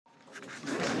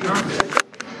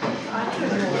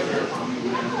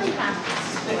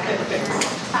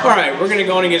All right, we're going to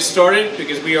go on and get started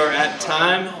because we are at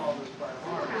time.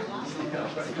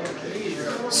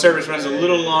 Service runs a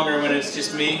little longer when it's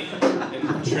just me,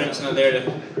 and Trent's not there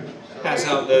to pass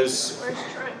out those.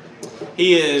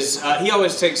 He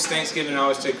always takes Thanksgiving and I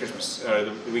always take Christmas,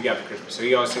 the week after Christmas. So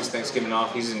he always takes Thanksgiving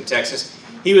off. He's in Texas.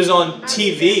 He was on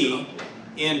TV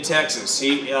in Texas.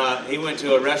 He went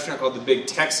to a restaurant called the Big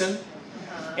Texan,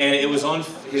 and it was on.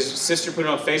 His sister put it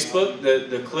on Facebook,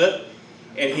 the clip,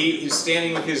 and he's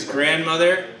standing with his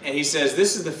grandmother, and he says,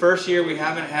 "This is the first year we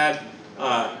haven't had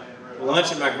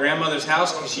lunch at my grandmother's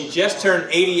house because she just turned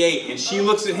 88," and she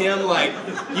looks at him like,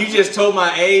 "You just told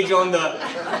my age on the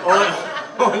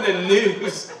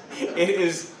news." It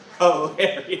is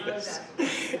hilarious.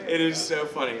 It is so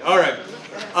funny. All right.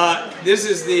 This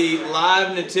is the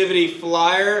live nativity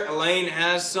flyer. Elaine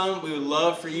has some. We would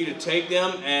love for you to take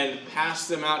them and pass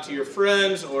them out to your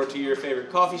friends or to your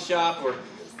favorite coffee shop or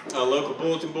a local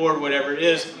bulletin board, whatever it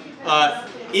is.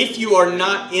 If you are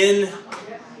not in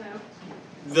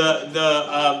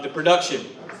the production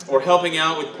or helping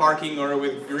out with parking or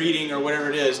with greeting or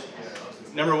whatever it is,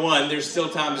 number one, there's still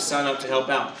time to sign up to help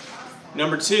out.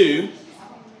 Number two,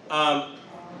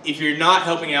 if you're not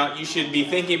helping out, you should be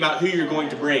thinking about who you're going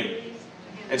to bring.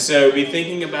 And so be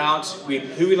thinking about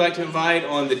who we'd like to invite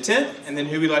on the 10th and then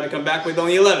who we'd like to come back with on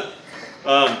the 11th.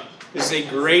 This is a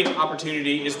great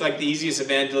opportunity. It's like the easiest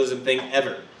evangelism thing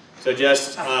ever. So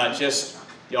just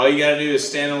all you got to do is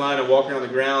stand in line and walk around the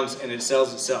grounds and it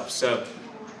sells itself. So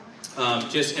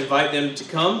just invite them to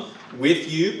come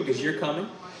with you because you're coming.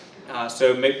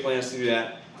 So make plans to do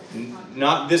that.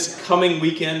 Not this coming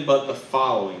weekend, but the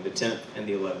following, the 10th and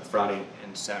the 11th, Friday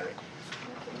and Saturday.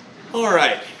 All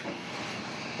right.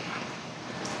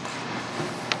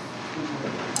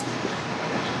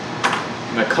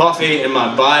 My coffee and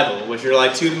my Bible, which are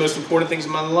like two of the most important things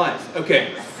in my life.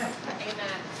 Okay.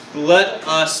 Let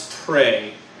us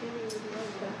pray.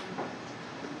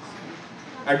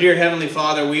 Our dear Heavenly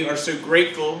Father, we are so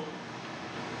grateful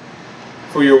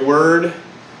for your word,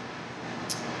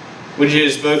 which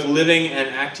is both living and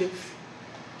active,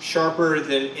 sharper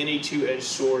than any two-edged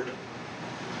sword.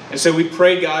 And so we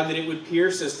pray, God, that it would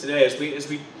pierce us today as we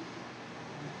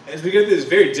go through this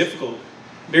very difficult,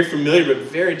 very familiar but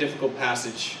very difficult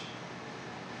passage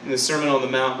in the Sermon on the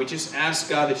Mount. We just ask,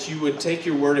 God, that you would take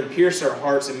your word and pierce our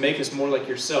hearts and make us more like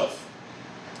yourself.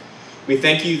 We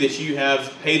thank you that you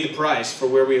have paid the price for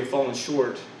where we have fallen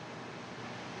short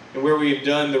and where we have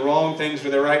done the wrong things for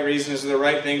the right reasons or the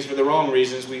right things for the wrong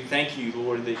reasons. We thank you,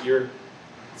 Lord, that your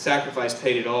sacrifice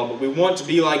paid it all. But we want to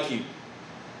be like you.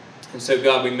 And so,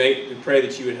 God, we pray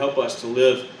that you would help us to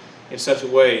live in such a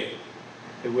way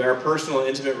that our personal and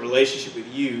intimate relationship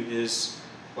with you is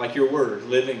like your word,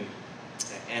 living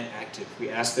and active.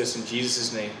 We ask this in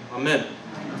Jesus' name. Amen.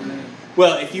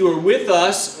 Well, if you were with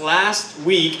us last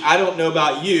week, I don't know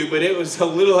about you, but it was a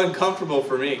little uncomfortable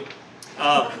for me.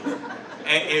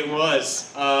 It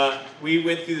was. We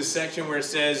went through the section where it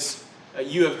says,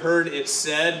 you have heard it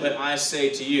said, but I say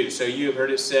to you. So you have heard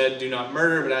it said, do not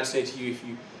murder, but I say to you, if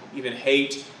you even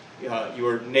hate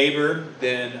your neighbor,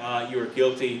 then you are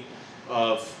guilty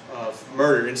of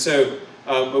murder. And so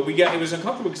it was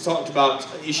uncomfortable because we talked about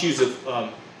issues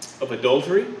of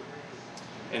adultery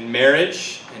and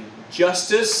marriage and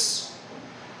justice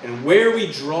and where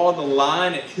we draw the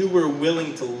line at who we're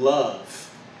willing to love.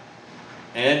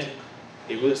 And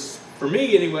it was, for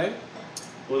me anyway,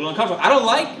 a little uncomfortable. I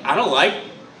don't like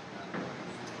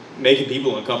making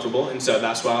people uncomfortable, and so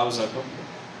that's why I was uncomfortable.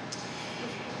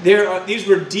 These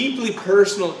were deeply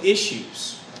personal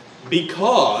issues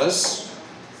because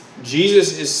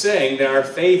Jesus is saying that our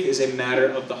faith is a matter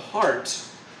of the heart,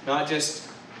 not just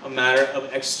a matter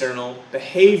of external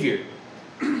behavior.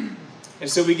 And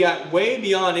so we got way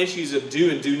beyond issues of do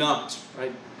and do not,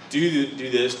 right? Do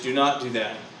this, do not do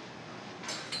that.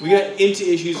 We got into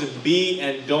issues of be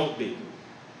and don't be,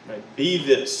 right? Be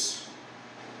this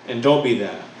and don't be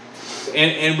that.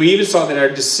 And we even saw that our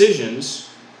decisions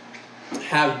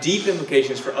have deep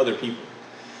implications for other people.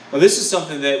 Now, this is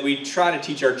something that we try to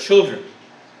teach our children,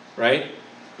 right?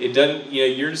 It doesn't,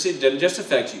 your decision doesn't just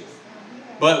affect you,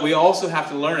 but we also have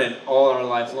to learn it all our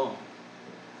life long,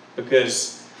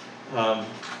 because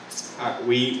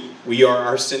we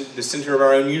are the center of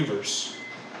our own universe.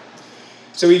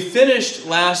 So we finished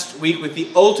last week with the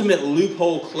ultimate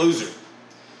loophole closer.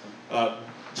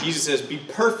 Jesus says, "Be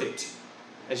perfect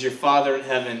as your Father in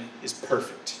heaven is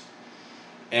perfect."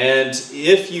 And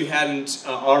if you hadn't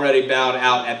already bowed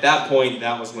out at that point,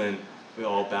 that was when we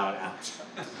all bowed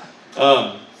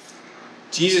out.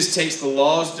 Jesus takes the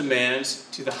law's demands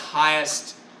to the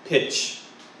highest pitch,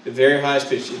 the very highest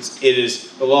pitch.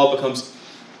 The law becomes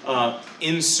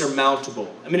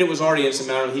insurmountable. I mean, it was already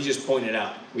insurmountable. He just pointed it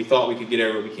out. We thought we could get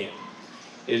over it, we can't.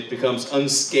 It becomes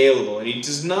unscalable. And he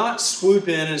does not swoop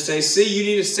in and say, see, you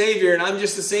need a Savior, and I'm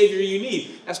just the Savior you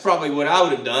need. That's probably what I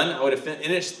would have done. I would have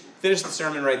finished the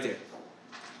sermon right there.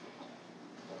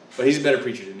 But he's a better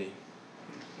preacher than me.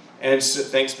 And so,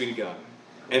 thanks be to God.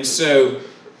 And so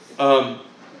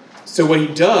what he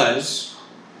does,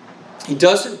 he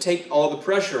doesn't take all the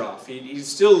pressure off. He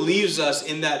still leaves us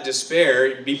in that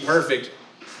despair, be perfect.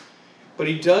 But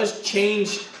he does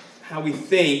change how we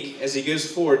think as he goes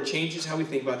forward, changes how we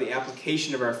think about the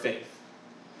application of our faith.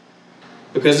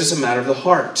 Because it's a matter of the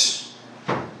heart.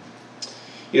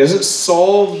 He doesn't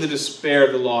solve the despair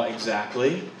of the law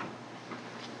exactly,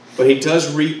 but he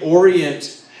does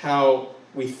reorient how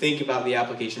we think about the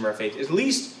application of our faith, at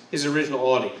least his original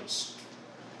audience.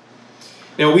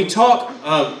 Now, we talk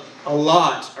a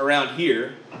lot around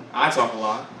here, I talk a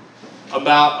lot,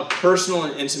 about a personal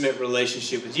and intimate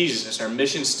relationship with Jesus. That's our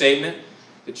mission statement.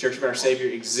 The Church of Our Savior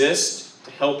exists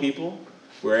to help people,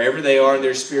 wherever they are in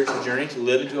their spiritual journey, to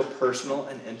live into a personal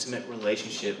and intimate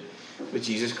relationship with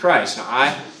Jesus Christ. Now,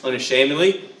 I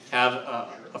unashamedly have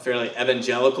a fairly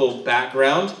evangelical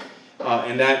background,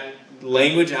 and that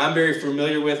language I'm very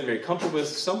familiar with and very comfortable with.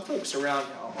 Some folks around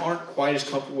aren't quite as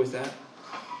comfortable with that.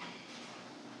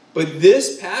 But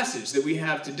this passage that we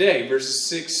have today,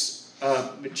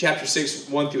 chapter 6,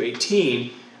 1 through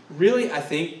 18, really, I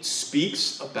think,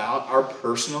 speaks about our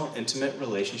personal, intimate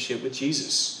relationship with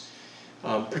Jesus.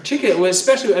 Particularly,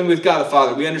 especially with God the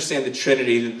Father. We understand the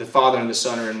Trinity, that the Father and the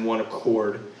Son are in one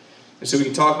accord. And so we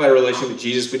can talk about our relationship with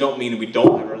Jesus. We don't mean that we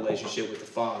don't have a relationship with the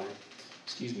Father.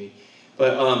 Excuse me.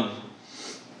 But,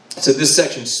 so this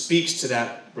section speaks to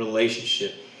that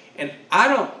relationship. And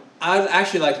I'd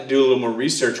actually like to do a little more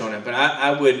research on it, but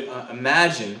I would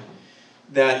imagine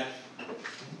that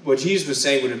what Jesus was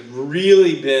saying would have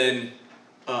really been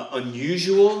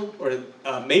unusual or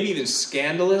maybe even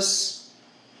scandalous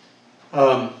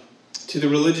to the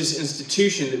religious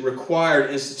institution that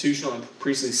required institutional and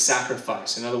priestly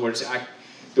sacrifice. In other words,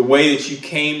 the way that you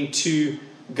came to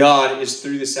God is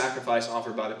through the sacrifice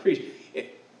offered by the priest.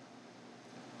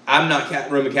 I'm not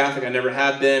Roman Catholic. I never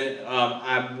have been.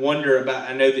 I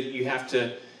know that you have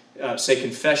to say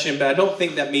confession, but I don't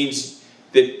think that means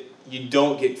that you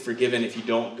don't get forgiven if you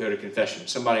don't go to confession.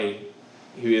 Somebody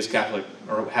who is Catholic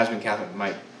or has been Catholic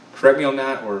might correct me on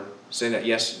that or say that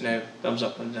yes, no, thumbs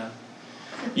up, thumbs down.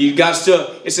 You got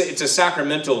still. It's a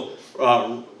sacramental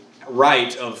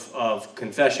rite of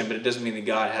confession, but it doesn't mean that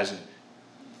God hasn't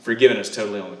forgiven us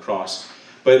totally on the cross.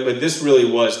 But this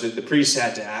really was that the priest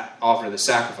had to offer the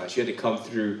sacrifice. You had to come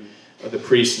through the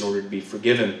priest in order to be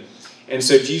forgiven. And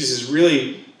so Jesus is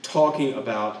really talking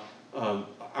about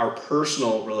our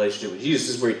personal relationship with Jesus.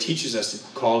 This is where he teaches us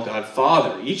to call God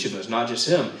Father, each of us, not just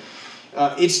him.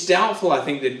 It's doubtful, I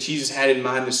think, that Jesus had in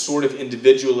mind the sort of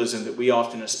individualism that we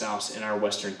often espouse in our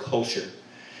Western culture.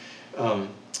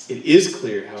 It is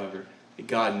clear, however, that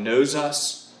God knows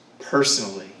us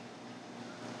personally,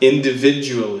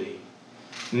 individually,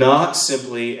 not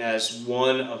simply as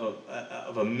one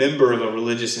of a member of a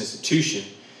religious institution,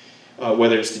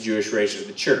 whether it's the Jewish race or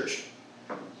the church,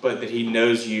 but that he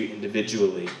knows you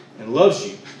individually and loves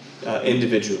you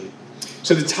individually.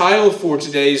 So the title for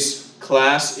today's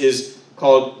class is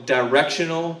called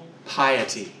Directional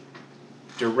Piety.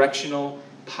 Directional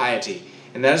Piety.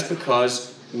 And that is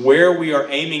because where we are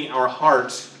aiming our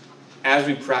hearts as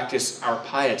we practice our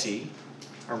piety,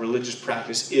 our religious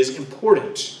practice, is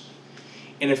important.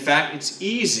 And in fact, it's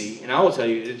easy, and I will tell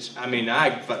you,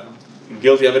 I'm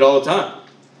guilty of it all the time.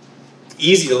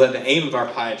 Easy to let the aim of our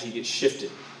piety get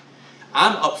shifted.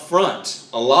 I'm up front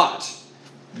a lot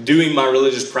doing my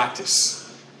religious practice.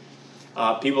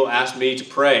 People ask me to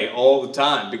pray all the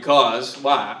time because,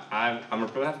 why? I'm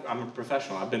a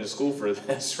professional. I've been to school for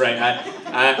this, right?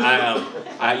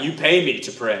 You pay me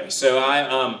to pray. So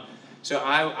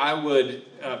I would.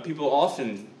 People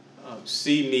often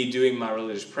see me doing my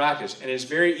religious practice, and it's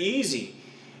very easy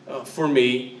for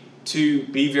me to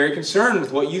be very concerned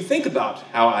with what you think about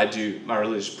how I do my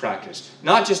religious practice.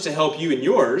 Not just to help you in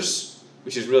yours,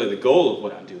 which is really the goal of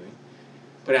what I'm doing,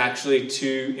 but actually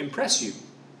to impress you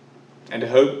and to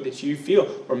hope that you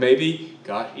feel, or maybe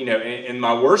God, in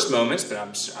my worst moments, but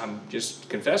I'm just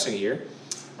confessing here.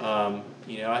 I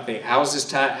think how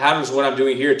does what I'm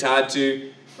doing here tied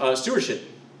to stewardship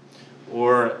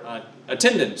or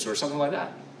attendance or something like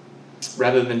that,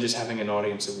 rather than just having an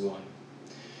audience of one.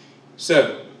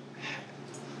 So,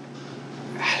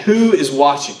 who is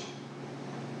watching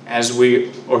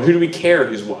who do we care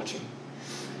who's watching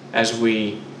as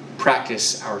we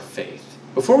practice our faith?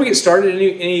 Before we get started,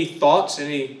 any thoughts,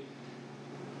 any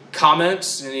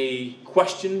comments, any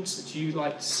questions that you'd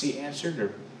like to see answered?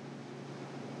 Or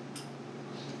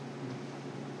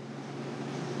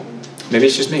maybe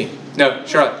it's just me. No,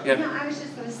 Charlotte. Yeah. No, I was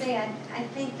just going to say, I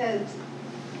think those,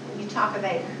 when you talk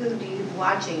about who do you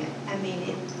watching it, I mean,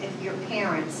 if your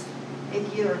parents, I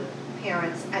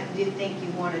do think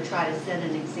you want to try to set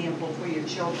an example for your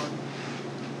children.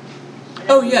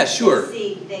 Oh yeah, sure.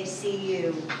 They see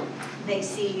you,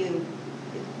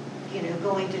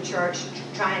 going to church,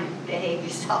 trying to behave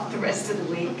yourself the rest of the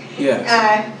week.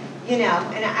 Yes. In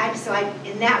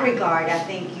that regard, I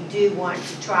think you do want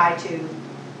to try to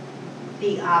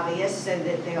be obvious so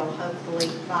that they'll hopefully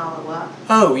follow up.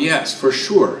 Oh yes, for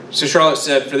sure. So Charlotte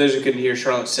said, for those who couldn't hear,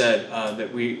 Charlotte said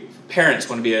that parents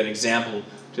want to be an example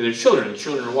to their children, and the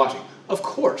children are watching. Of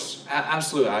course,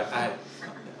 absolutely, I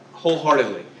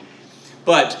wholeheartedly.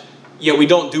 But yet we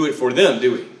don't do it for them,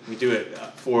 do we? We do it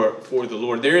for the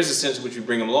Lord. There is a sense in which we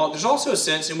bring them along. There's also a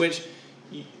sense in which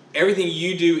everything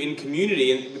you do in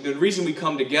community, and the reason we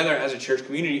come together as a church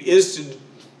community is to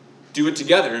do it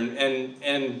together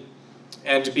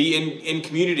and to be in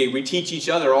community. We teach each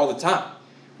other all the time.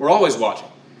 We're always watching.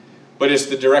 But it's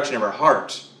the direction of our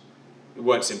heart,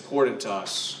 what's important to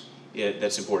us,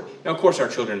 that's important. Now, of course, our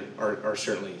children are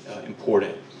certainly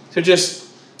important. So just,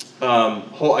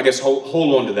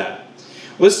 hold on to that.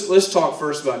 Let's talk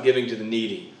first about giving to the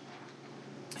needy.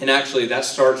 And actually, that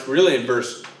starts really in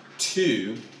verse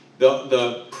 2.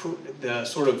 The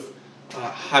sort of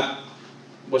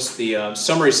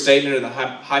summary statement or the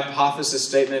hypothesis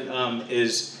statement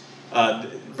is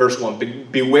verse 1.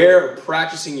 Beware of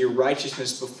practicing your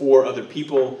righteousness before other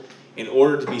people in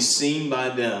order to be seen by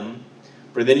them,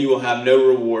 for then you will have no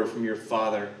reward from your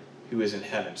Father who is in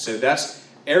heaven. So that's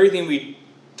everything we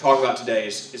talk about today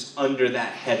is under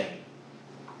that heading.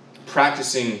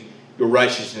 Practicing your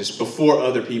righteousness before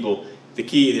other people. The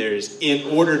key there is in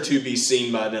order to be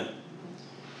seen by them,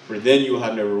 for then you will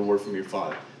have no reward from your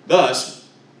Father. Thus,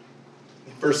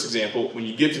 first example, when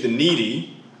you give to the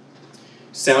needy,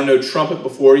 sound no trumpet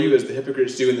before you as the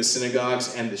hypocrites do in the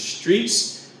synagogues and the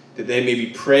streets, that they may be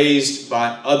praised by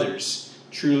others.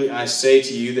 Truly I say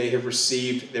to you, they have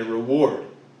received their reward.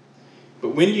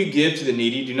 But when you give to the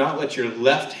needy, do not let your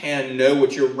left hand know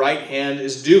what your right hand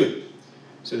is doing,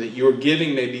 so that your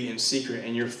giving may be in secret,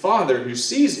 and your Father who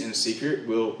sees in secret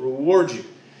will reward you.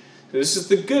 So this is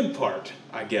the good part,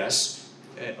 I guess,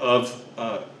 of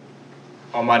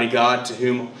Almighty God, to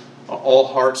whom all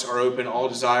hearts are open, all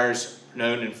desires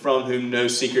known, and from whom no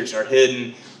secrets are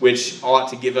hidden, which ought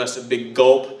to give us a big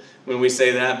gulp when we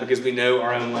say that, because we know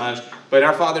our own lives. But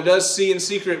our Father does see in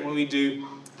secret when we do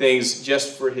things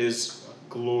just for His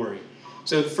glory.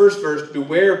 So the first verse,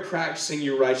 beware of practicing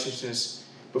your righteousness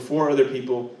before other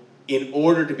people in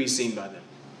order to be seen by them,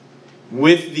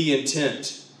 with the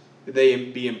intent that they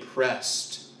be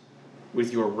impressed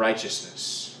with your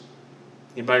righteousness.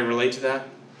 Anybody relate to that?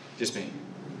 Just me.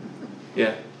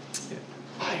 Yeah.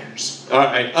 Liars. All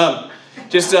right.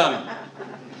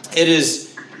 It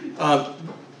is,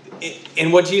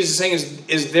 and what Jesus is saying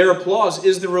is their applause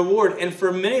is the reward. And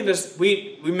for many of us,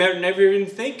 we never even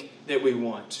think that we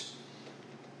want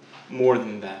more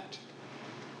than that.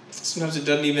 Sometimes it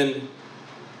doesn't even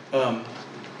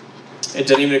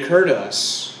occur to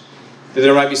us that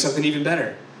there might be something even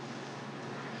better.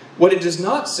 What it does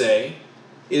not say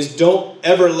is don't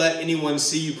ever let anyone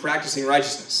see you practicing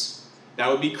righteousness. That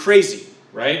would be crazy,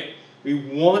 right? We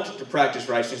want to practice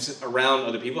righteousness around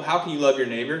other people. How can you love your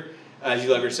neighbor as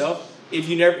you love yourself if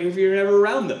you're never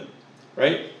around them,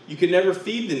 right? You could never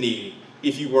feed the needy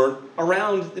if you weren't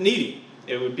around the needy.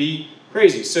 It would be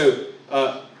crazy. So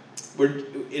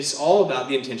it's all about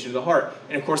the intention of the heart.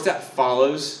 And of course that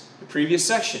follows the previous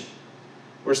section,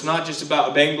 where it's not just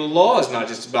about obeying the law, it's not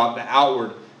just about the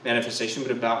outward manifestation,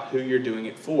 but about who you're doing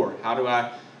it for. How do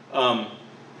I,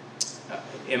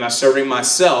 am I serving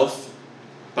myself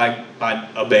by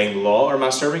obeying the law, or am I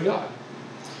serving God?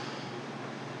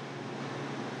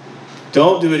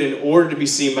 Don't do it in order to be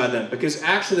seen by them, because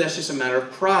actually that's just a matter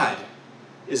of pride,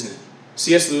 isn't it?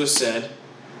 C.S. Lewis said,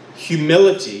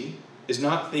 humility is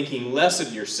not thinking less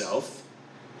of yourself.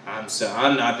 I'm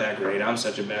not that great. I'm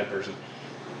such a bad person.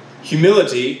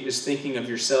 Humility is thinking of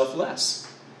yourself less.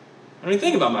 I don't even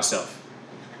think about myself.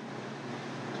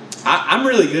 I'm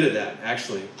really good at that,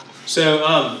 actually. So,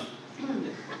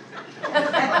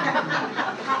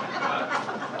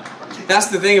 that's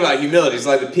the thing about humility. It's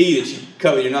like the pea that you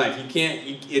cut with your knife. You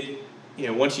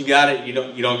can't. Once you got it, you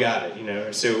don't got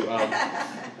it. So,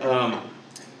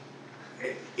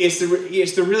 it's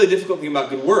the really difficult thing about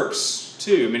good works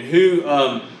too. I mean,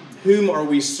 whom are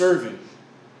we serving?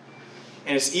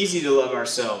 And it's easy to love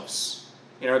ourselves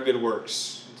in our good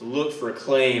works, to look for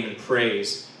acclaim and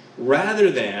praise,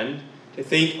 rather than to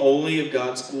think only of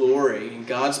God's glory and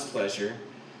God's pleasure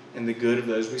and the good of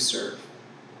those we serve.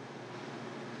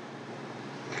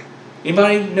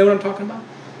 Anybody know what I'm talking about?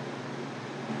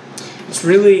 It's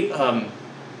really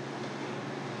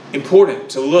important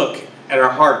to look at our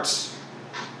hearts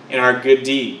and our good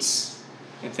deeds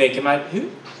and think, am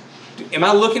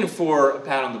I looking for a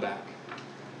pat on the back?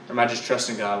 Or am I just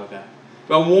trusting God with that?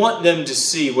 Do I want them to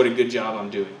see what a good job I'm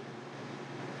doing?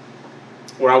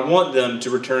 Or I want them to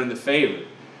return the favor.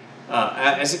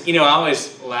 I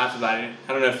always laugh about it.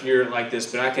 I don't know if you're like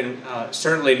this, but I can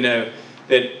certainly know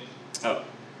that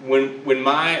when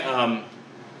my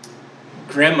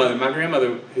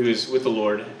grandmother who is with the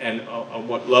Lord and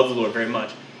loved the Lord very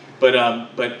much,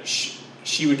 but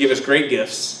she would give us great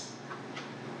gifts.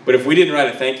 But if we didn't write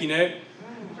a thank you note,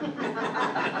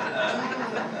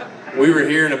 we were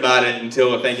hearing about it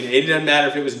until a thank you note. It doesn't matter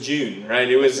if it was June, right?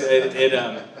 It was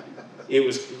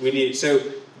we needed so.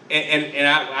 And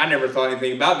I never thought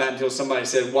anything about that until somebody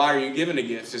said, "Why are you giving a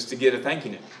gift? Just to get a thank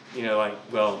you note?"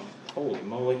 Well, holy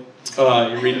moly,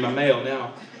 you're reading my mail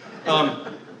now.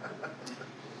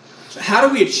 So how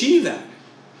do we achieve that?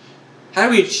 How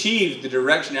do we achieve the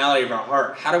directionality of our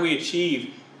heart? How do we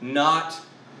achieve not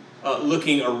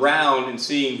looking around and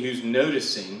seeing who's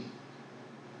noticing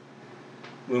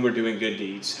when we're doing good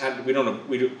deeds? We don't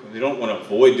want to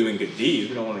avoid doing good deeds.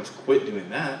 We don't want to quit doing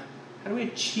that. How do we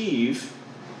achieve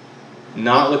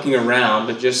not looking around,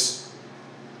 but just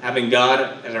having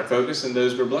God as our focus and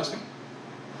those we're blessing?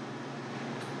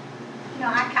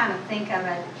 I kind of think of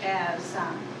it as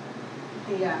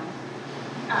the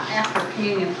after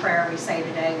communion prayer we say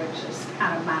today, which is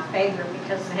kind of my favorite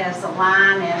because it has the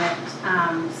line in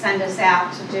it, send us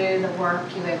out to do the work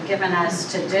you have given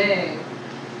us to do.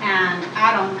 And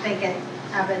I don't think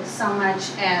of it so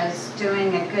much as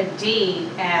doing a good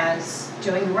deed as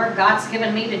doing the work God's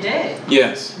given me to do.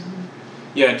 Yes.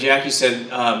 Yeah, Jackie said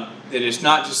that it's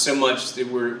not just so much that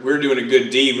we're doing a good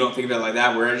deed. We don't think about it like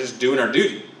that. We're just doing our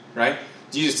duty, right?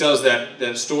 Jesus tells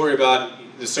that story about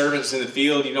the servants in the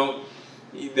field.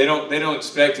 They don't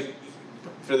expect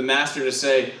for the master to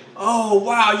say, "Oh,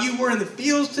 wow, you were in the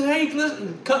fields today?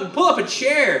 Pull up a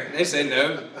chair." They say,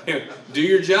 "No, do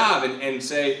your job," and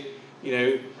say,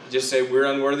 just say we're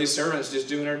unworthy servants, just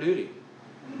doing our duty.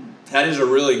 That is a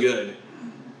really good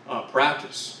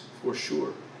practice for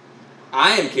sure.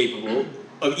 I am capable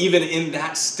of, even in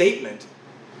that statement,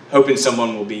 hoping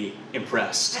someone will be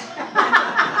impressed.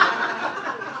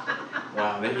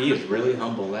 Wow, he is really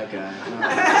humble, that guy.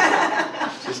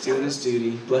 Wow. Just doing his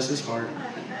duty. Bless his heart.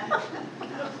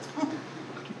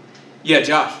 Yeah,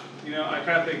 Josh. I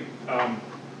kind of think, I'm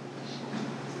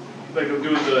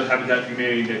doing the Habitat for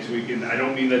Humanity next week, and I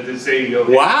don't mean that to say,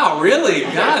 Wow, really?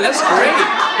 God, that's great.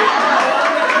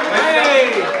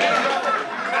 Hey!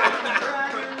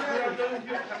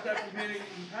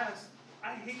 I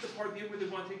hate the part at the end where they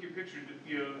want to take your picture,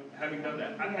 having done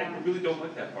that. I really don't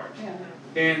like that part. Yeah.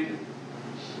 And,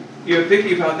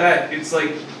 thinking about that, it's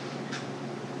like,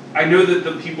 I know that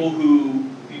the people who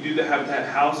you do the Habitat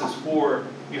houses for,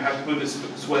 you have to put this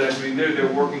sweat equity there,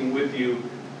 they're working with you.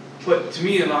 But to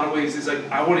me, in a lot of ways, it's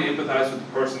like, I want to empathize with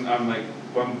the person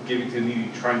who I'm giving to, needy,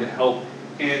 trying to help.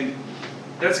 And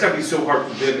that's got to be so hard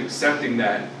for them accepting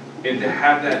that, and to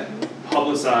have that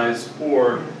publicized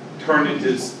or turn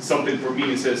into something for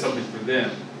me instead of something for them.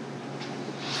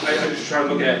 I just try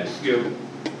to look at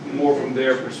more from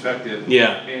their perspective.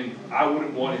 Yeah. And I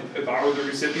wouldn't want, if I were the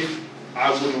recipient, I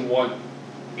wouldn't want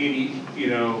any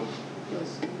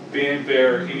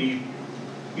fanfare, any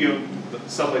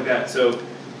stuff like that. So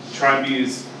try and be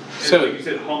as like you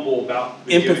said, humble about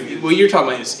empathy. What you're talking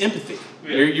about is empathy.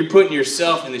 Yeah. You're putting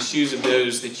yourself in the shoes of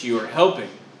those that you are helping.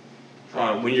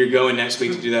 When you're going next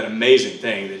week to do that amazing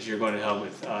thing that you're going to help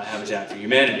with Habitat for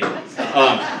Humanity.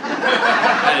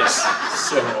 That is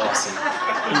so awesome.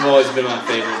 You've always been my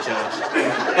favorite, Josh.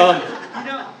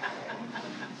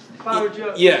 Father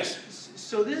Joe. Yes.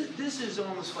 So this is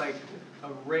almost like a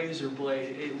razor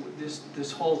blade,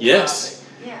 this whole topic. Yes.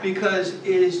 Yeah. Because it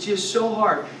is just so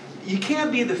hard. You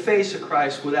can't be the face of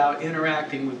Christ without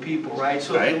interacting with people, right?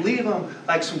 So if you leave them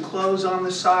like some clothes on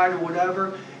the side or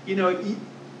whatever,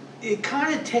 it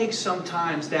kind of takes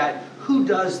sometimes that, who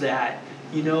does that?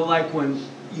 Like when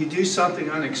you do something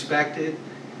unexpected.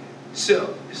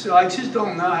 So I just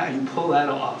don't know how you pull that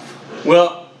off.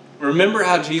 Well, remember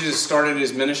how Jesus started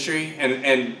his ministry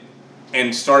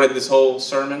and started this whole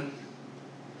sermon?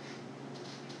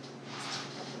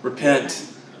 Repent,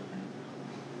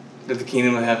 that the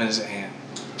kingdom of heaven is at hand.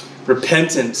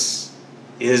 Repentance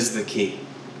is the key.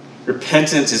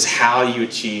 Repentance is how you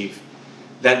achieve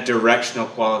that directional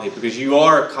quality, because you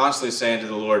are constantly saying to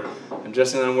the Lord, I'm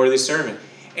just an unworthy servant.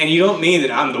 And you don't mean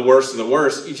that I'm the worst of the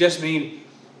worst. You just mean,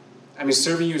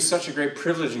 serving you is such a great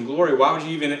privilege and glory. Why would you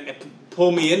even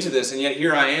pull me into this? And yet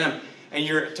here I am. And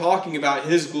you're talking about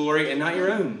His glory and not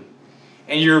your own.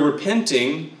 And you're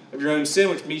repenting of your own sin,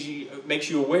 which makes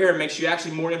you aware, makes you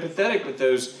actually more empathetic with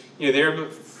those, there,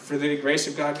 but for the grace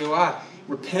of God go I.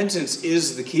 Repentance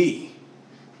is the key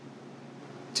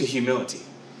to humility.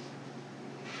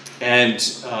 And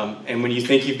when you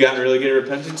think you've gotten really good at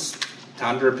repentance,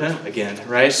 time to repent again,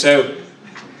 right? So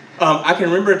I can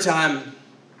remember a time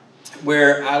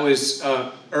where I was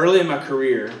early in my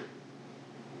career,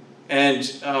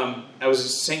 and I was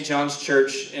at St. John's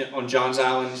Church on Johns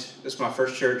Island. This was my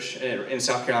first church in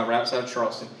South Carolina, right outside of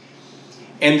Charleston.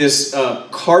 And this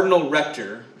cardinal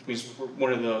rector, which means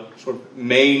one of the sort of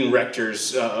main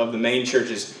rectors of the main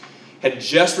churches, had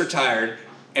just retired.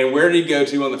 And where did he go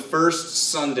to on the first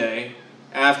Sunday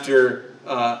after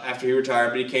he retired?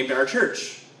 But he came to our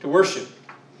church to worship.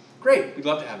 Great, we'd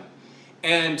love to have him.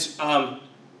 And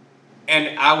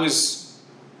I was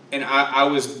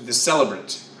the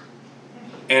celebrant,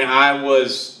 and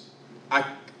I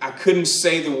couldn't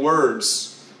say the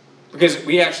words because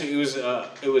we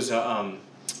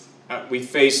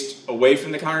faced away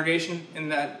from the congregation in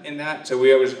that. So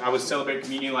I would celebrate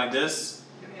communion like this,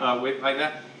 like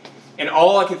that. And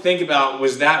all I could think about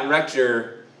was that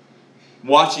rector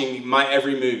watching my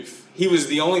every move. He was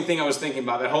the only thing I was thinking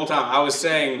about that whole time. I was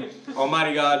saying,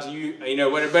 Almighty God, to you,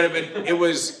 but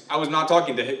I was not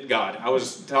talking to God. I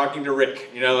was talking to Rick,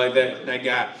 like that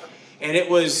guy. And it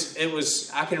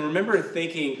was, I can remember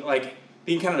thinking, like,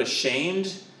 being kind of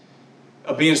ashamed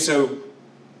of being so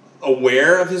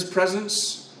aware of His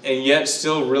presence, and yet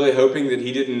still really hoping that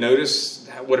He didn't notice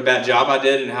what a bad job I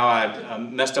did and how I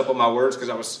messed up on my words because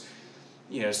I was,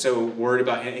 so worried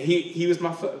about Him. He was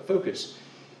my focus.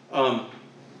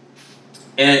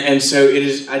 And so it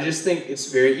is. I just think it's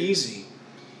very easy.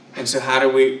 And so how do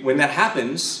we, when that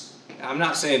happens, I'm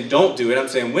not saying don't do it. I'm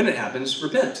saying when it happens,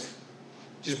 repent.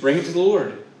 Just bring it to the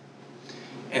Lord.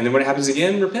 And then when it happens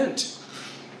again, repent.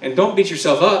 And don't beat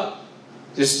yourself up.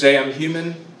 Just say, I'm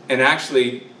human. And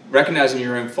actually recognizing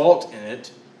your own fault in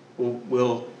it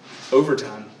will over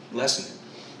time, lessen it.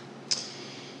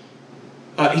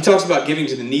 He talks about giving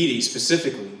to the needy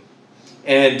specifically.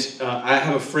 And I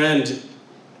have a friend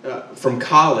from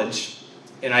college,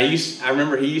 and I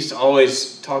remember he used to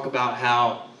always talk about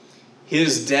how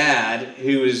his dad,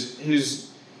 who's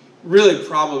really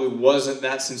probably wasn't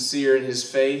that sincere in his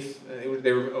faith.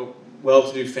 They were a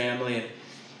well-to-do family,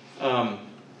 and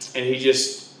he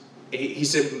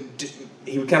said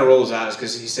he would kind of roll his eyes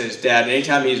because he said his dad,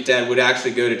 anytime his dad would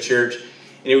actually go to church,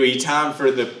 and it would be time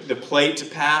for the plate to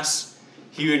pass,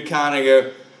 he would kind of go,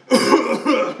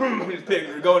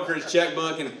 going for his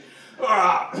checkbook and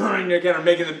kind of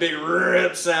making the big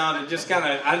rip sound and just kind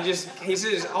of, he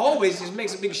says always just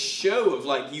makes a big show of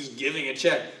like he's giving a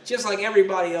check, just like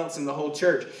everybody else in the whole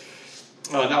church.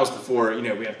 That was before,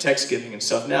 we have text giving and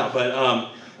stuff now,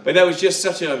 but that was just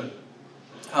such a,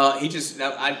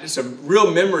 it's a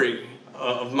real memory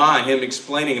of mine, him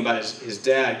explaining about his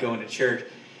dad going to church.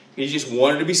 He just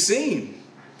wanted to be seen.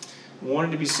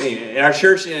 In our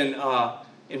church in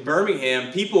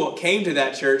Birmingham, people came to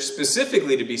that church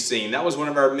specifically to be seen. That was one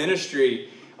of our ministry.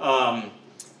 That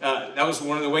was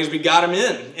one of the ways we got them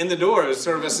in the door. It was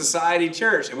sort of a society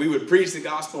church, and we would preach the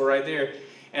gospel right there.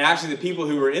 And actually, the people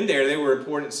who were in there, they were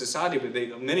important in society, but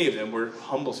many of them were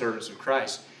humble servants of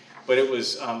Christ. But it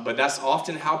was, but that's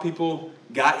often how people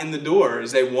got in the door,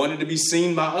 is they wanted to be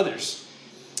seen by others.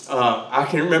 I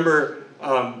can remember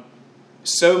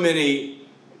so many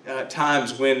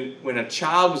times when a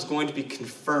child was going to be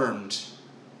confirmed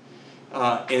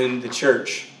in the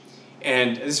church,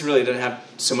 and this really doesn't have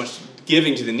so much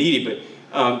giving to the needy,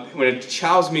 but when a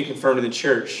child's being confirmed in the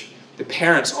church, the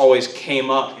parents always came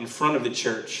up in front of the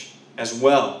church as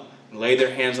well and laid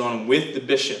their hands on them with the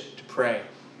bishop to pray.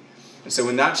 And so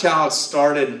when that child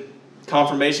started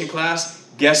confirmation class,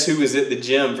 guess who was at the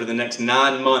gym for the next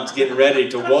 9 months getting ready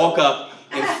to walk up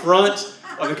in front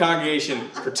of the congregation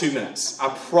for 2 minutes? I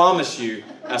promise you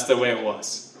that's the way it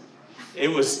was. It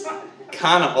was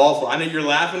kind of awful. I know you're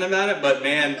laughing about it, but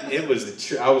man, it was the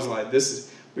truth. I was like,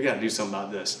 we got to do something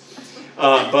about this.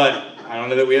 But I don't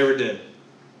know that we ever did.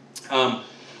 All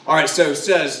right, so it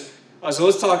says, so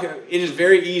let's talk. It is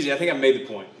very easy. I think I've made the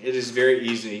point. It is very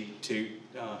easy to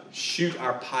shoot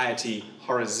our piety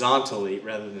horizontally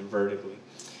rather than vertically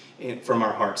from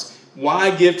our hearts.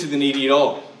 Why give to the needy at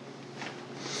all?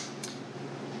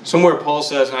 Somewhere Paul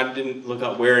says, and I didn't look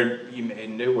up where, you may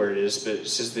know where it is, but it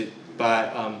says that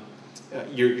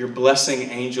you're blessing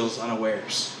angels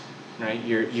unawares, right?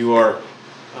 You're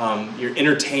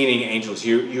entertaining angels.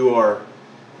 You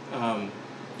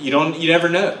never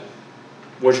know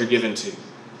what you're given to.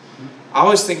 I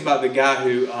always think about the guy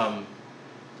who, well,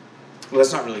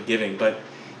 that's not really giving, but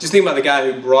just think about the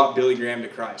guy who brought Billy Graham to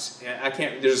Christ.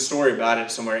 There's a story about it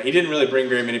somewhere. He didn't really bring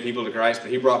very many people to Christ, but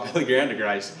he brought Billy Graham to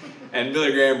Christ. And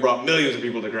Billy Graham brought millions of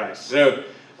people to Christ. So,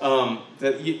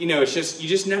 it's just, you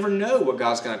just never know what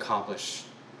God's going to accomplish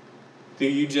through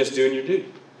you just doing your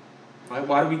duty. Right?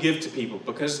 Why do we give to people?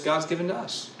 Because God's given to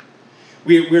us.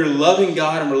 We're loving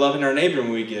God and we're loving our neighbor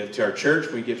when we give to our church,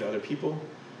 when we give to other people.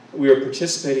 We are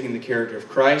participating in the character of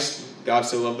Christ. God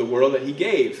so loved the world that he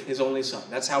gave his only son.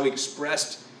 That's how he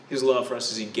expressed his love for us,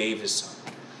 as he gave his son.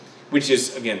 Which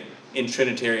is, again, in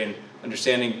Trinitarian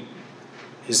understanding,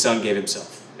 his son gave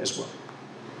himself as well.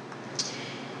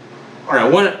 All right, I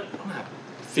don't have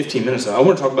 15 minutes though. I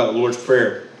want to talk about the Lord's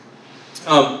Prayer.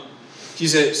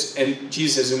 Jesus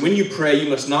says, and when you pray, you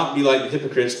must not be like the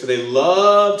hypocrites, for they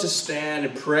love to stand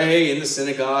and pray in the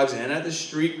synagogues and at the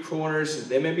street corners, that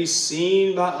they may be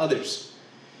seen by others.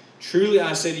 Truly,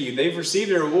 I say to you, they've received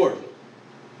their reward.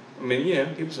 I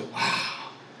mean, people say, wow,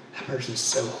 that person's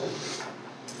so holy.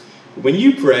 When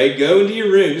you pray, go into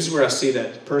your room. This is where I see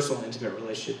that personal, intimate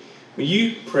relationship. When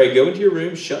you pray, go into your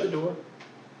room, shut the door,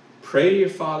 pray to your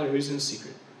Father who's in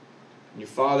secret. And your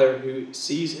Father who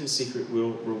sees in secret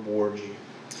will reward you.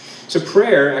 So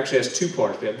prayer actually has two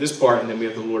parts. We have this part and then we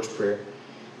have the Lord's Prayer.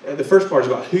 The first part is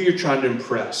about who you're trying to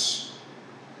impress.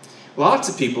 Lots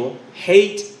of people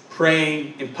hate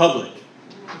praying in public.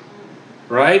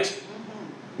 Right?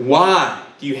 Why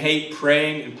do you hate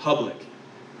praying in public?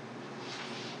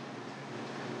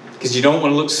 Because you don't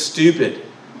want to look stupid.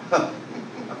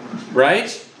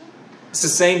 Right? It's the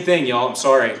same thing, y'all. I'm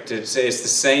sorry to say it's the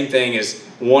same thing as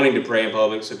wanting to pray in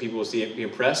public so people will see it, be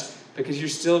impressed, because you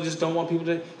still just don't want people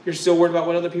to, you're still worried about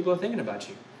what other people are thinking about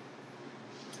you.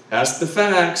 That's the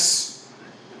facts.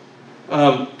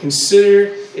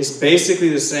 Consider it's basically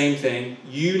the same thing.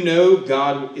 You know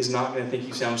God is not going to think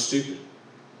you sound stupid.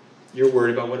 You're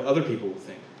worried about what other people will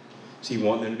think. So you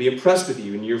want them to be impressed with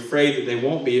you, and you're afraid that they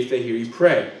won't be if they hear you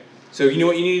pray. So you know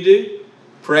what you need to do?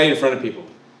 Pray in front of people.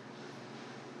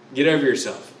 Get over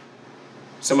yourself.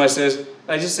 Somebody says,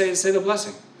 I just say the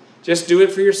blessing. Just do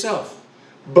it for yourself.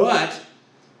 But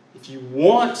if you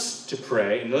want to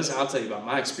pray, and listen, I'll tell you about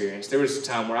my experience. There was a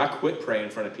time where I quit praying in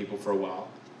front of people for a while.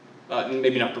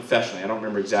 Maybe not professionally. I don't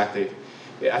remember exactly.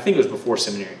 I think it was before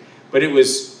seminary. But it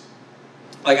was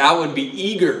like I would be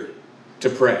eager to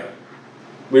pray.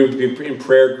 We would be in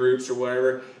prayer groups or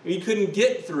whatever. And you couldn't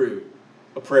get through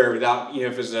a prayer without,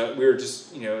 if it was it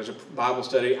was a Bible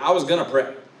study, I was going to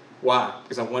pray. Why?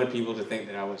 Because I wanted people to think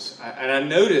that I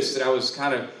noticed that I was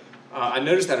kind of, I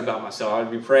noticed that about myself. I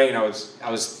would be praying and I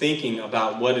was thinking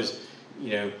about what is,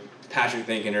 Patrick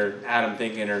thinking or Adam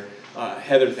thinking or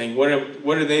Heather thinking.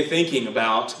 What are they thinking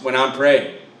about when I'm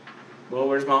praying? Well,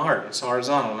 where's my heart? It's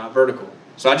horizontal, not vertical.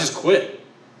 So I just quit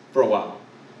for a while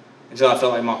until I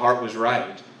felt like my heart was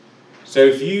right. So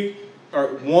if you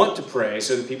want to pray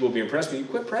so that people will be impressed with you,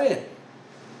 quit praying.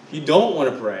 If you don't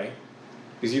want to pray,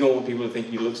 because you don't want people to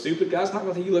think you look stupid, God's not going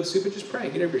to think you look stupid. Just pray.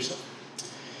 Get over yourself.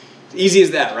 It's easy as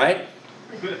that, right?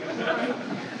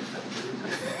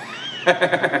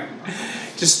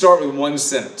 Just start with one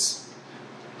sentence.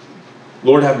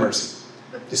 Lord, have mercy.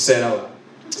 Just say it out loud.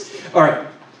 All right.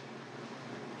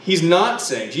 Jesus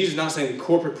is not saying that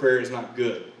corporate prayer is not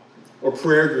good or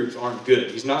prayer groups aren't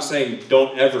good. He's not saying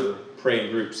don't ever pray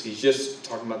in groups. He's just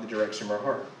talking about the direction of our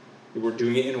heart. We're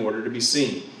doing it in order to be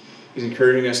seen. He's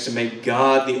encouraging us to make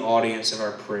God the audience of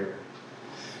our prayer.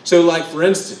 So, like for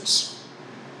instance,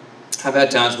 I've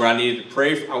had times where I needed to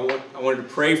pray. I wanted to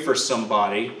pray for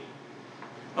somebody,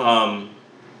 and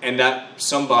that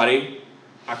somebody,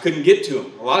 I couldn't get to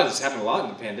them. A lot of this happened a lot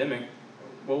in the pandemic.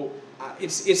 Well,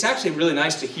 it's actually really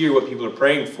nice to hear what people are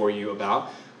praying for you about,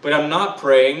 but I'm not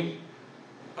praying.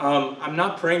 I'm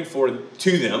not praying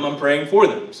to them. I'm praying for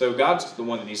them. So God's the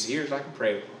one that needs to hear, so I can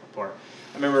pray apart.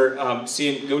 I remember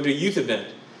go to a youth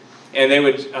event, and they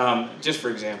would, just for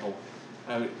example,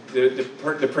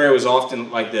 the prayer was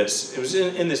often like this. It was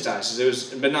in this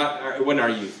diocese. It wasn't our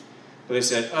youth. But they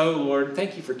said, "Oh Lord,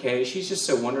 thank you for Kay. She's just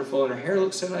so wonderful, and her hair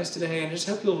looks so nice today. And just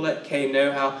hope you'll let Kay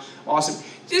know how awesome."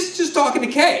 Just talking to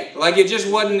Kay, like it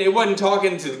wasn't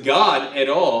talking to God at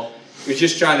all. It was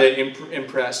just trying to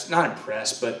not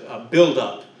impress, but build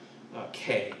up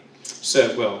Kay.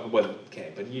 So, well, it wasn't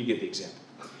Kay, but you get the example.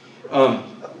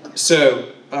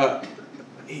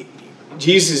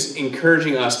 Jesus is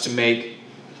encouraging us to make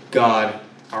God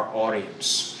our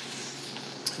audience.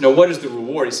 Now, what is the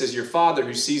reward? He says, your Father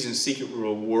who sees in secret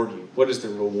will reward you. What is the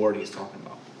reward he's talking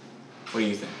about? What do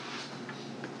you think?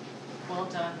 Well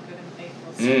done, good and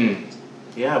faithful servant.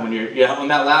 Yeah, when you're on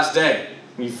that last day,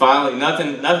 when you finally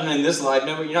nothing in this life.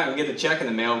 No, you're not gonna get the check in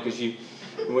the mail because you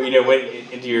went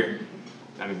into your.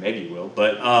 I mean, maybe you will,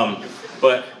 but I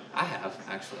have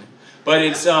actually. But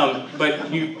it's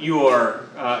but you are.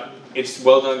 It's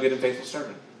well done, good and faithful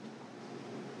servant.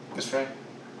 That's right.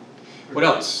 What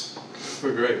else?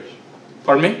 For grace.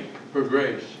 Pardon me? For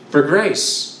grace. For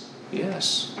grace.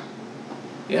 Yes.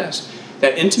 Yes.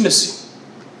 That intimacy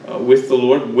with the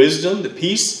Lord, wisdom, the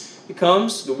peace that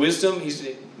comes, the wisdom. He's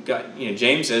got.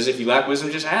 James says, if you lack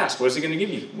wisdom, just ask. What is he going to give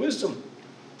you? Wisdom.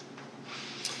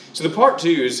 So the part 2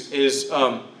 is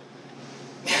now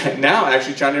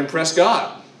actually trying to impress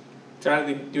God. God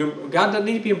doesn't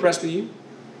need to be impressed with you.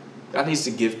 God needs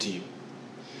to give to you.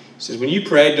 He says, when you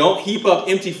pray, don't heap up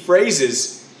empty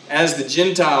phrases as the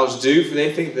Gentiles do, for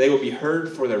they think that they will be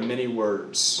heard for their many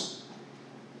words.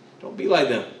 Don't be like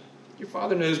them. Your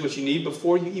Father knows what you need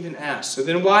before you even ask. So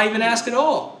then why even ask at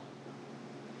all?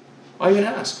 Why even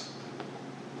ask?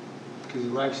 Because he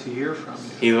likes to hear from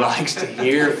you. He likes to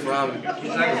hear from you.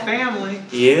 He's like a family.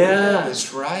 Yeah,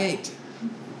 that's right.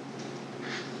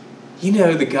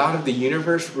 The God of the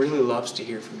universe really loves to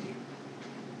hear from you.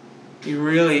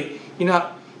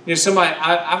 Somebody,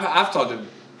 I've talked to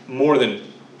more than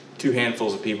 2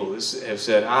 handfuls of people that have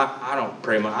said, I don't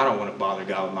pray I don't want to bother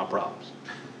God with my problems.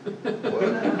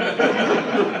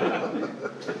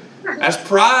 That's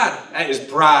pride. That is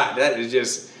pride. That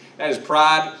is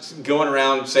pride going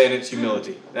around saying it's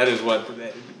humility. That is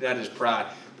pride.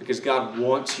 Because God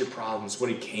wants your problems.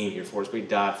 What he came here for. It's what he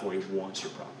died for. He wants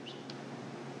your problems.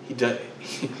 He does.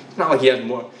 It's not like he has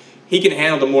more. He can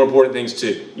handle the more important things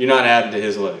too. You're not adding to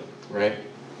his load, right?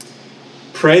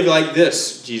 Pray like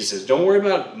this, Jesus says. Don't worry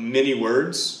about many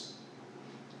words.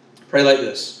 Pray like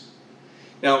this.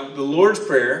 Now, the Lord's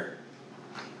Prayer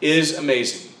is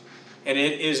amazing. And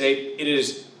it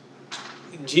is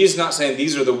Jesus is not saying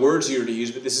these are the words you're to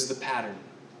use, but this is the pattern.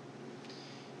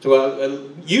 So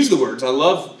I use the words. I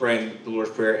love praying the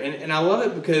Lord's Prayer. And I love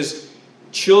it because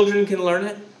children can learn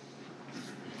it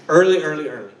early.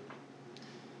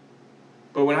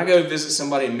 But when I go visit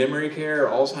somebody in memory care or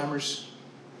Alzheimer's,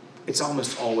 it's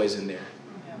almost always in there.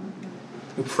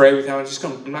 We pray with them.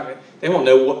 They won't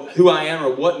know who I am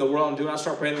or what in the world I'm doing. I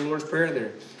start praying the Lord's Prayer.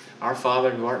 They're, our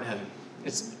Father who art in heaven.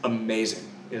 It's amazing.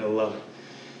 You'll love it.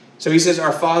 So he says,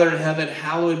 our Father in heaven,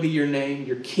 hallowed be your name.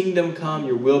 Your kingdom come,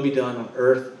 your will be done on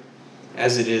earth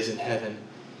as it is in heaven.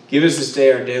 Give us this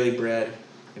day our daily bread,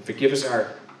 and forgive us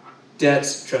our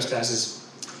debts, trespasses,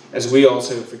 as we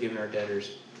also have forgiven our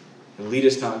debtors. And lead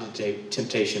us not into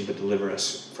temptation, but deliver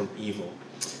us from evil.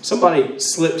 Somebody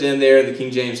slipped in there in the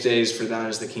King James days, for thine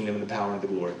is the kingdom and the power and the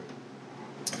glory.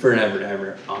 Forever and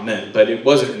ever. Amen. But it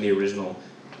wasn't in the original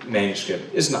manuscript.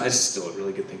 It's not. It's still a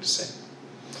really good thing to say.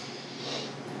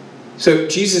 So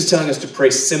Jesus is telling us to pray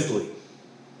simply.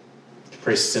 To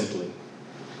pray simply.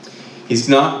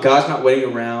 God's not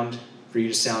waiting around for you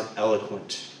to sound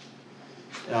eloquent.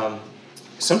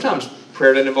 Sometimes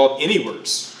prayer doesn't involve any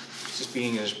words. It's just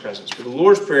being in his presence. But the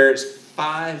Lord's Prayer is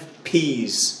 5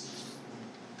 P's.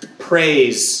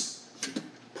 Praise,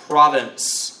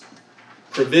 providence,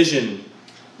 provision,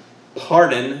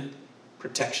 pardon,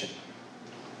 protection.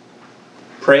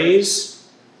 Praise,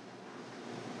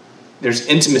 there's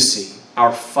intimacy.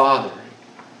 Our Father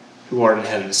who art in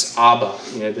heaven. This Abba.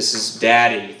 This is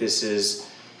Daddy. This is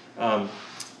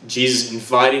Jesus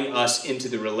inviting us into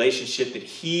the relationship that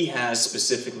he has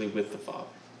specifically with the Father.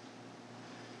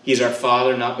 He's our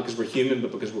Father, not because we're human,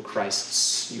 but because we're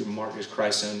Christ's. Your mark is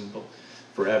Christ's own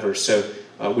forever. So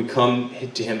we come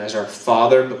to him as our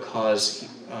Father because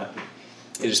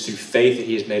it is through faith that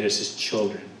he has made us his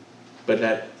children. But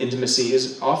that intimacy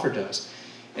is offered to us.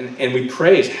 And we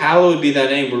praise, hallowed be thy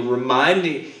name. We're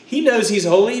reminding, he knows he's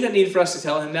holy. He doesn't need for us to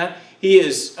tell him that. He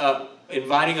is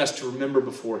inviting us to remember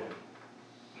before him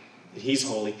that he's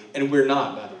holy. And we're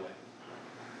not, by the way.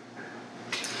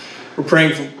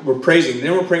 We're praising.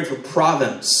 Then we're praying for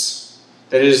providence.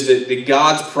 That is, that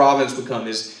God's providence would come.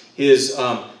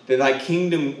 That thy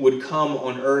kingdom would come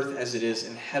on earth as it is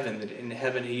in heaven. That in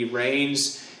heaven he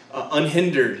reigns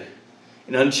unhindered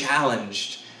and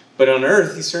unchallenged. But on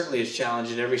earth, he certainly is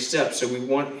challenged at every step. So we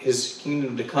want his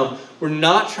kingdom to come. We're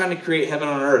not trying to create heaven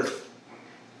on earth.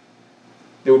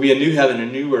 There will be a new heaven, a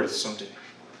new earth someday.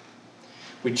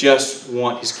 We just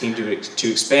want his kingdom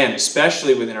to expand,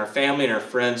 especially within our family and our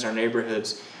friends, our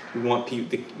neighborhoods. We want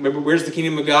people. Remember, where's the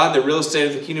kingdom of God? The real estate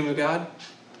of the kingdom of God?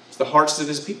 It's the hearts of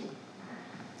his people.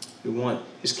 We want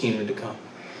his kingdom to come.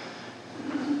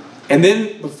 And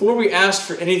then before we ask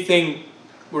for anything,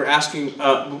 before we're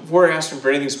asking for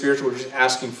anything spiritual, we're just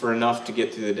asking for enough to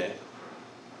get through the day.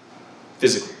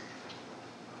 Physically.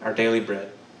 Our daily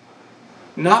bread.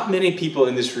 Not many people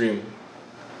in this room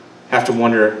have to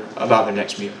wonder about their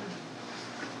next meal.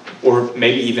 Or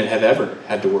maybe even have ever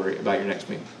had to worry about your next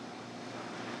meal.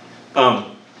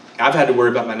 I've had to worry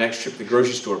about my next trip to the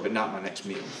grocery store, but not my next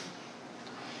meal.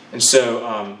 And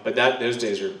so, but those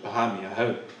days are behind me, I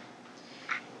hope.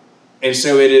 And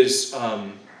so it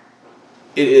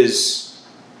is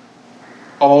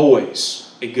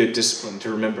always a good discipline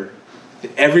to remember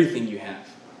that everything you have,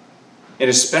 and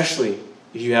especially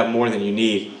if you have more than you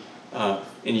need, and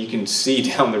you can see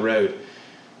down the road,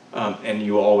 and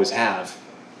you will always have,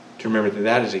 to remember that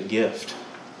that is a gift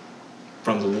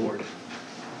from the Lord.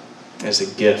 As a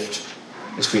gift.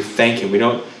 As we thank Him. We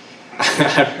don't...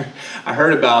 I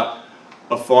heard about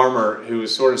a farmer who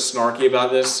was sort of snarky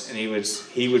about this, and he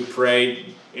would pray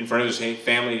in front of his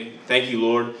family, "Thank you,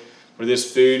 Lord, for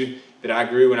this food that I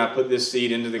grew when I put this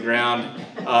seed into the ground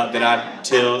that I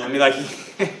tilled." I mean, like,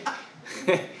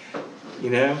 you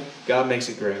know, God makes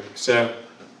it grow. So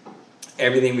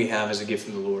everything we have is a gift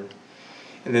from the Lord.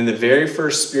 And then the very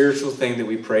first spiritual thing that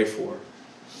we pray for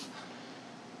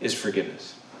is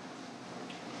forgiveness.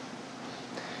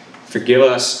 Forgive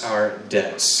us our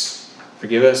debts.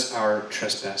 Forgive us our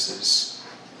trespasses.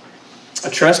 A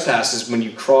trespass is when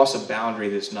you cross a boundary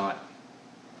that's not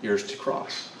yours to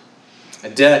cross. A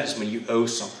debt is when you owe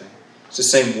something. It's the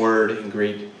same word in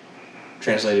Greek,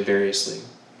 translated variously.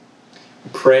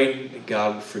 We pray that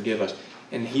God would forgive us.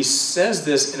 And He says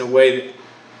this in a way that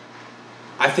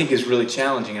I think is really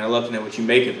challenging, and I'd love to know what you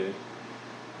make of it.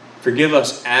 Forgive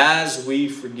us as we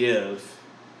forgive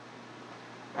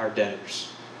our debtors.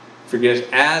 Forgive us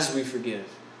as we forgive.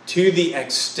 To the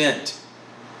extent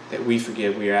that we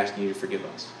forgive, we are asking you to forgive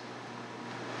us.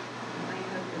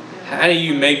 How do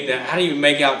you make that? How do you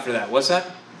make out for that? What's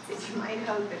that? You might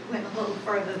hope it went a little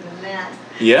further than that.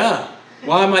 Yeah.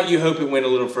 Why might you hope it went a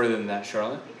little further than that,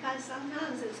 Charlotte? Because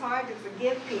sometimes it's hard to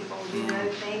forgive people, you know,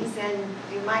 things, and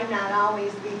you might not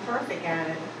always be perfect at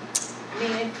it. I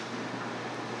mean,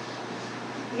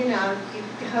 you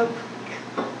hope.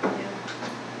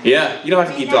 Yeah, you don't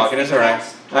have to keep talking. It's all right.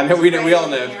 I know. We all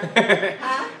know.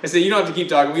 Huh? I said you don't have to keep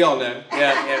talking. We all know.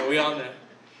 Yeah, we all know.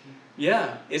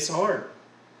 Yeah, it's hard.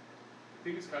 I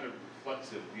think it's kind of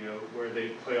reflexive, where they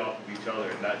play off of each other,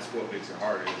 and that's what makes it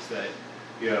hard. Is that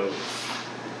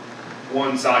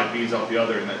one side feeds off the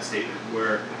other in that statement.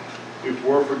 Where if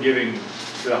we're forgiving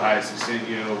to the highest extent,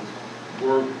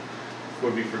 we'll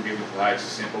be forgiven to the highest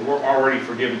extent, but we're already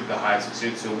forgiven to the highest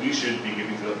extent, so we should be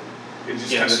giving to the. It's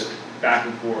just kind of back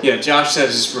and forth. Yeah, Josh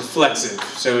says it's reflexive,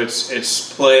 so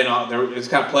it's playing off. It's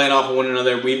kind of playing off of one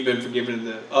another. We've been forgiven to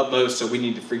the utmost, so we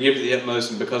need to forgive to the utmost,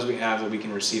 and because we have it, we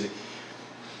can receive it.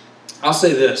 I'll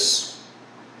say this: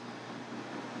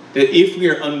 that if we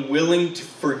are unwilling to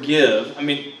forgive, let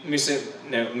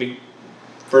me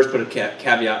first put a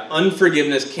caveat.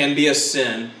 Unforgiveness can be a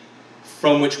sin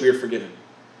from which we are forgiven.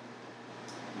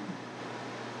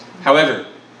 However,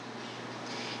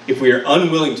 if we are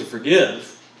unwilling to forgive,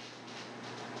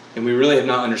 then we really have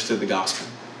not understood the gospel.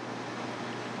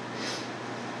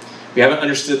 We haven't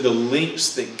understood the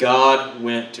lengths that God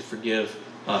went to forgive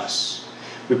us.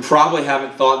 We probably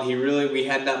haven't thought we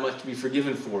had that much to be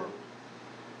forgiven for.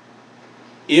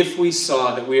 If we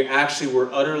saw that we actually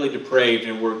were utterly depraved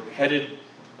and were headed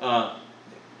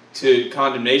to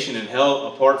condemnation and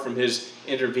hell apart from His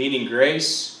intervening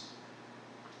grace,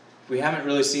 if we haven't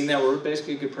really seen that, we're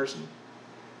basically a good person.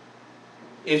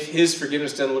 If His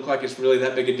forgiveness doesn't look like it's really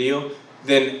that big a deal,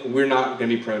 then we're not going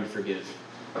to be prone to forgive.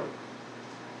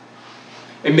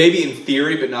 And maybe in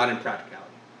theory, but not in practicality.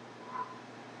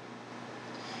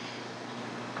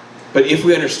 But if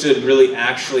we understood really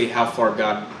actually how far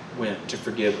God went to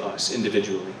forgive us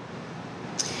individually.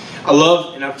 I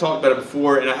love, and I've talked about it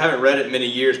before, and I haven't read it in many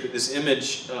years, but this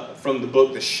image from the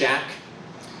book The Shack.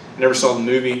 I never saw the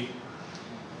movie.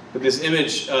 But this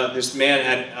image, this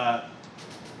man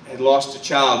had lost a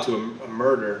child to a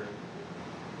murder.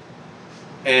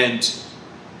 And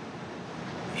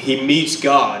he meets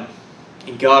God,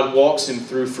 and God walks him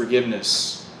through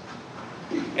forgiveness.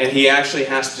 And he actually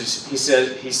has to, he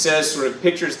says, sort of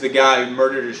pictures the guy who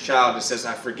murdered his child and says,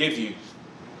 "I forgive you."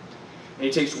 And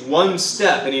he takes one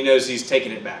step and he knows he's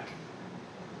taking it back.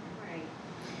 Right.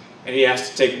 And he has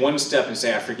to take one step and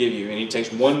say, "I forgive you." And he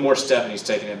takes one more step and he's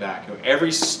taking it back.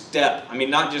 Every step, I mean,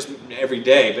 not just every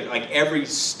day, but like every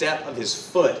step of his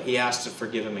foot, he has to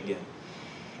forgive him again.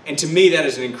 And to me, that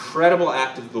is an incredible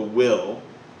act of the will,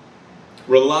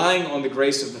 relying on the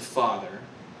grace of the Father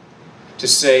to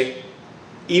say,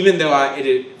 even though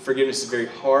forgiveness is very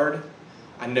hard,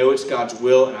 I know it's God's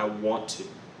will and I want to.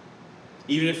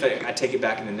 Even if I take it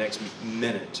back in the next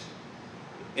minute,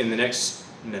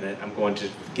 I'm going to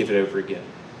give it over again.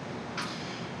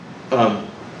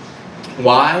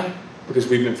 Why? Because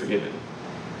we've been forgiven.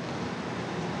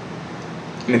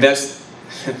 I mean, that's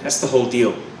the whole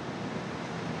deal.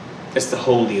 That's the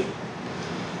whole deal.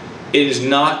 It is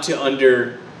not to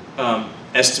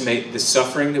underestimate the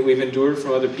suffering that we've endured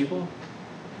from other people.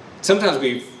 Sometimes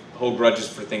we hold grudges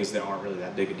for things that aren't really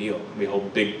that big a deal. We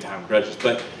hold big time grudges,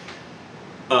 but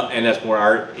and that's more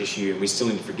our issue, and we still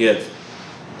need to forgive.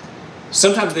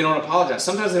 Sometimes they don't apologize.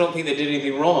 Sometimes they don't think they did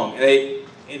anything wrong, and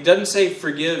it doesn't say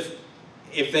forgive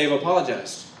if they've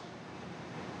apologized.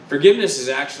 Forgiveness is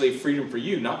actually freedom for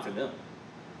you, not for them.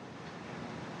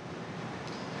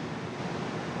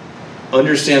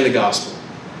 Understand the gospel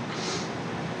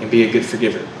and be a good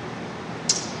forgiver.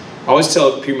 I always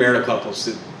tell premarital couples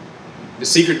that the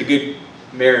secret to good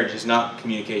marriage is not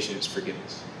communication, it's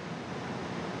forgiveness.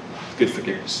 Good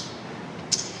forgiveness.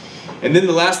 And then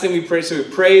the last thing we pray, so we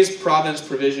praise, providence,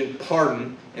 provision,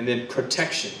 pardon, and then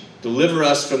protection. Deliver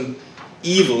us from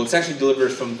evil. It's actually deliver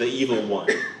us from the evil one,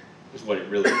 is what it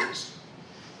really is.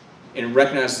 And it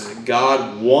recognizes that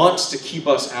God wants to keep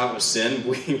us out of sin.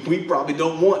 We probably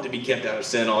don't want to be kept out of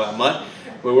sin all that much,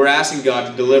 but we're asking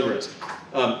God to deliver us.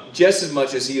 Just as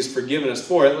much as He has forgiven us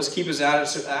for it, let's keep us out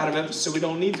of it so we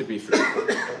don't need to be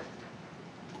forgiven.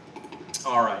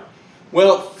 All right.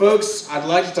 Well, folks, I'd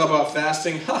like to talk about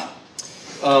fasting.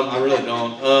 I really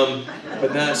don't.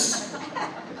 But that's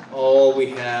all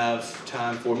we have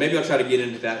time for. Maybe I'll try to get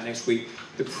into that next week.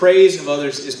 The praise of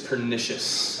others is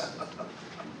pernicious.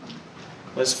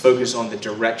 Let's focus on the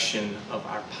direction of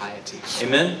our piety.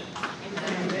 Amen?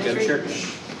 Amen. Go to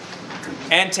church.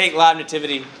 And take live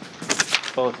nativity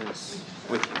bulletins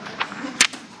with you.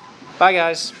 Bye,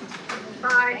 guys.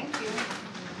 Bye. Thank you.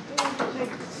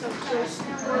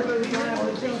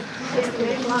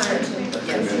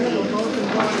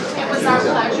 It was our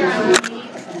pleasure.